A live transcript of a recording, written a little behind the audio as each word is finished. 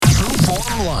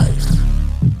Life.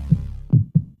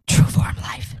 True Form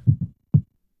Life.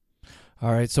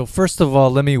 All right, so first of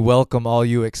all, let me welcome all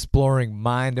you exploring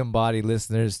mind and body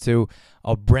listeners to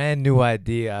a brand new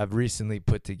idea I've recently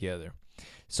put together.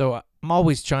 So I'm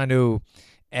always trying to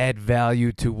add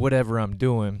value to whatever I'm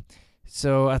doing.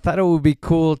 So I thought it would be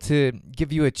cool to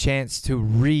give you a chance to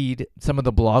read some of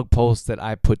the blog posts that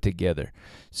I put together.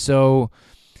 So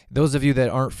those of you that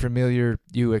aren't familiar,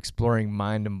 you exploring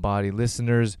mind and body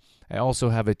listeners, I also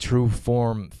have a True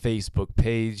Form Facebook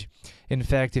page. In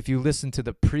fact, if you listen to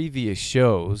the previous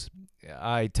shows,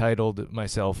 I titled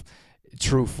myself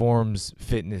True Form's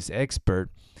Fitness Expert.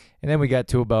 And then we got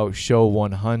to about show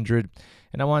 100.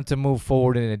 And I want to move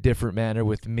forward in a different manner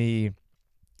with me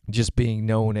just being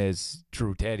known as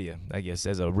True Teddy, I guess,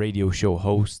 as a radio show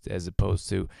host as opposed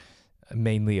to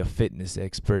mainly a fitness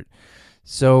expert.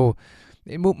 So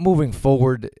moving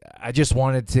forward, I just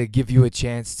wanted to give you a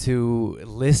chance to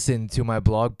listen to my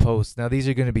blog posts. Now, these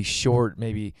are going to be short,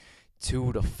 maybe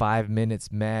 2 to 5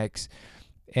 minutes max.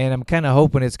 And I'm kind of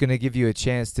hoping it's going to give you a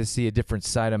chance to see a different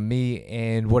side of me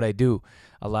and what I do.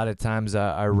 A lot of times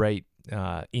I write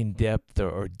in-depth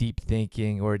or deep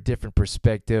thinking or a different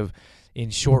perspective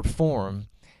in short form.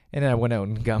 And then I went out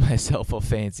and got myself a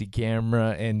fancy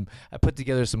camera and I put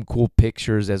together some cool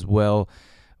pictures as well.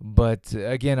 But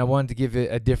again, I wanted to give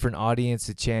a different audience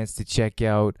a chance to check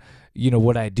out,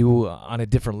 what I do on a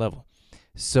different level.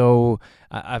 So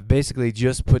I've basically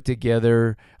just put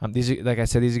together, these are, like I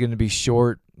said, these are going to be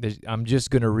short. I'm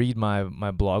just going to read my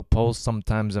blog posts.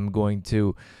 Sometimes I'm going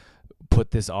to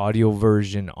put this audio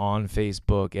version on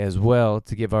Facebook as well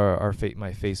to give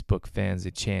my Facebook fans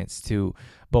a chance to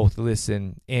both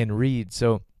listen and read.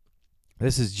 So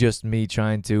this is just me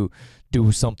trying to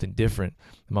do something different.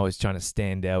 I'm always trying to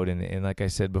stand out and like I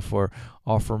said before,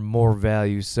 offer more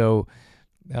value. So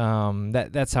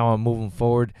that's how I'm moving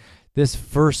forward. This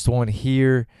first one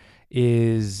here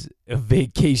is a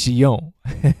vacation.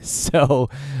 So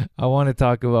I want to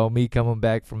talk about me coming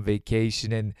back from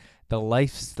vacation and the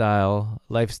lifestyle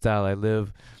I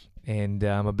live. And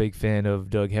I'm a big fan of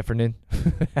Doug Heffernan.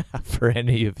 For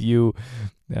any of you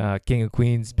King of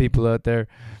Queens people out there.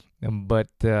 But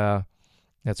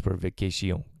that's where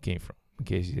vacation came from, in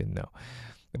case you didn't know.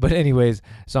 But anyways,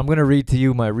 so I'm going to read to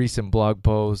you my recent blog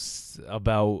posts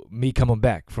about me coming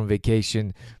back from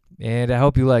vacation, and I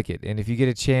hope you like it. And if you get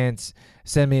a chance,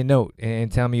 send me a note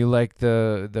and tell me you like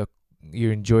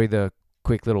you enjoy the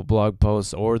quick little blog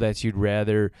posts, or that you'd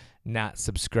rather not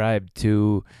subscribe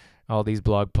to all these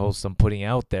blog posts I'm putting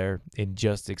out there in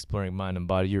just exploring mind and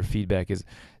body. Your feedback is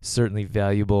certainly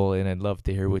valuable, and I'd love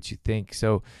to hear what you think.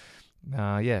 So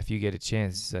if you get a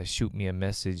chance, shoot me a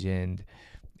message and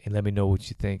let me know what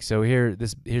you think. So here's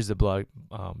the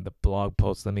blog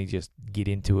post. Let me just get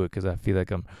into it because I feel like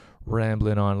I'm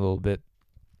rambling on a little bit.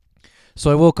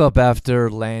 So I woke up after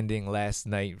landing last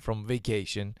night from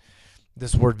vacation.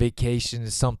 This word vacation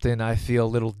is something I feel a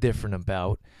little different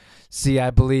about. See,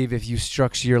 I believe if you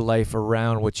structure your life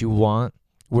around what you want,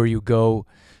 where you go,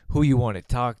 who you want to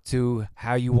talk to,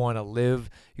 how you want to live,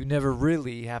 you never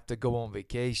really have to go on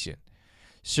vacation.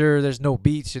 Sure, there's no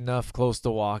beach enough close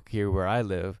to walk here where I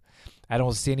live. I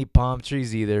don't see any palm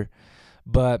trees either,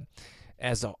 but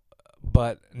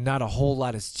not a whole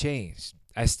lot has changed.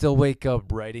 I still wake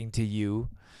up writing to you.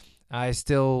 I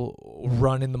still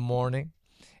run in the morning.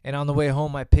 And on the way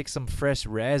home, I pick some fresh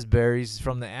raspberries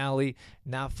from the alley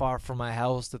not far from my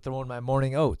house to throw in my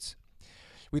morning oats.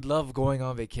 We love going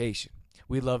on vacation.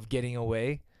 We love getting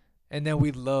away, and then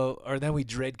we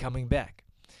dread coming back.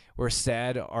 We're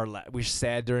sad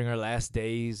during our last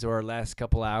days or our last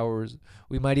couple hours.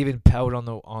 We might even pout on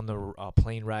the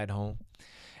plane ride home.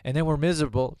 And then we're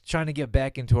miserable trying to get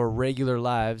back into our regular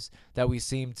lives that we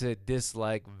seem to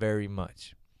dislike very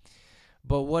much.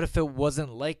 But what if it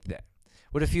wasn't like that?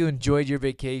 What if you enjoyed your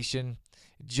vacation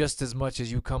just as much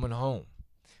as you coming home?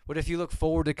 What if you look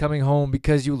forward to coming home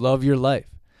because you love your life?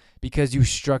 Because you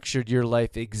structured your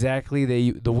life exactly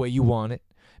the way you want it?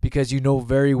 Because you know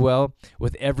very well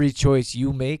with every choice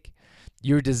you make,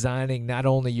 you're designing not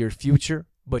only your future,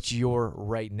 but your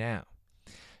right now.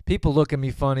 People look at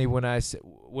me funny when I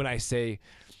say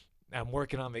I'm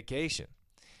working on vacation.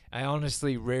 I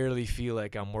honestly rarely feel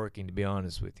like I'm working, to be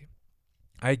honest with you.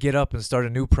 I get up and start a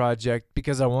new project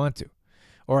because I want to.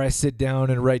 Or I sit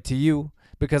down and write to you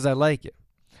because I like it.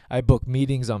 I book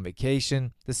meetings on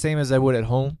vacation the same as I would at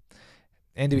home.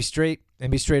 And to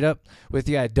be straight up with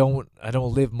you, I don't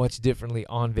live much differently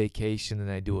on vacation than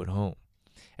I do at home.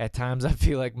 At times I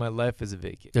feel like my life is a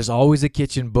vacation. There's always a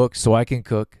kitchen booked so I can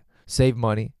cook, save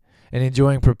money, and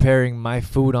enjoying preparing my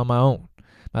food on my own.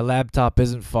 My laptop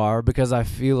isn't far because I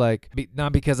feel like,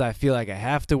 not because I feel like I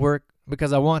have to work,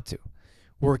 because I want to.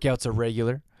 Workouts are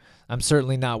regular. I'm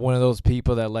certainly not one of those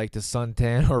people that like to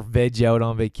suntan or veg out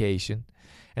on vacation.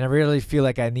 And I rarely feel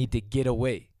like I need to get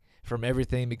away from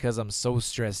everything because I'm so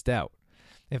stressed out.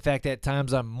 In fact, at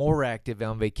times I'm more active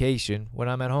on vacation when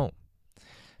I'm at home.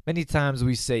 Many times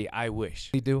we say, I wish.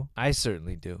 We do. I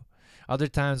certainly do. Other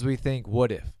times we think,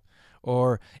 what if?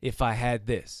 Or if I had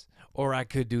this. Or I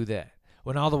could do that.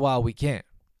 When all the while we can't.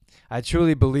 I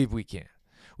truly believe we can.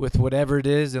 With whatever it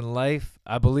is in life,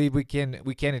 I believe we can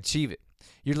achieve it.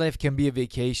 Your life can be a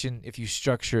vacation if you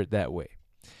structure it that way.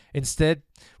 Instead,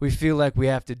 we feel like we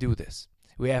have to do this.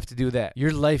 We have to do that.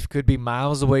 Your life could be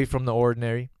miles away from the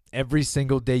ordinary every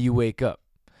single day you wake up.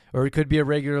 Or it could be a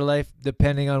regular life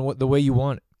depending on the way you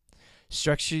want it.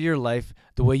 Structure your life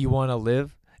the way you want to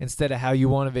live instead of how you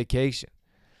want a vacation.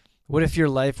 What if your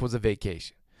life was a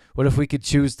vacation? What if we could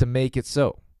choose to make it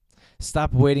so?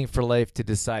 Stop waiting for life to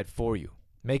decide for you.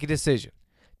 Make a decision.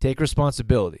 Take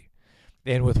responsibility.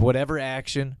 And with whatever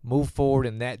action, move forward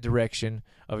in that direction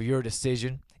of your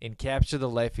decision and capture the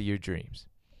life of your dreams.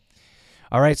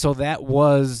 All right, so that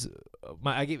was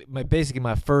basically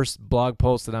my first blog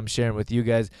post that I'm sharing with you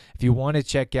guys. If you want to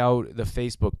check out the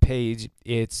Facebook page,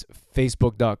 it's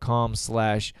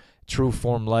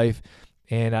facebook.com/trueformlife.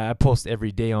 And I post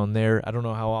every day on there. I don't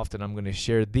know how often I'm going to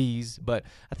share these, but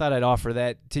I thought I'd offer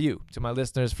that to you, to my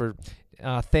listeners, for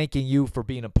thanking you for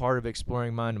being a part of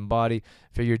Exploring Mind and Body,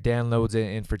 for your downloads,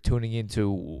 and for tuning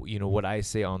into what I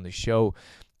say on the show.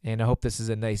 And I hope this is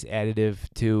a nice additive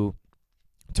to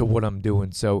what I'm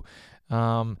doing. So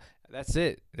that's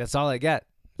it. That's all I got.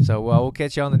 So we'll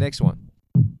catch you on the next one.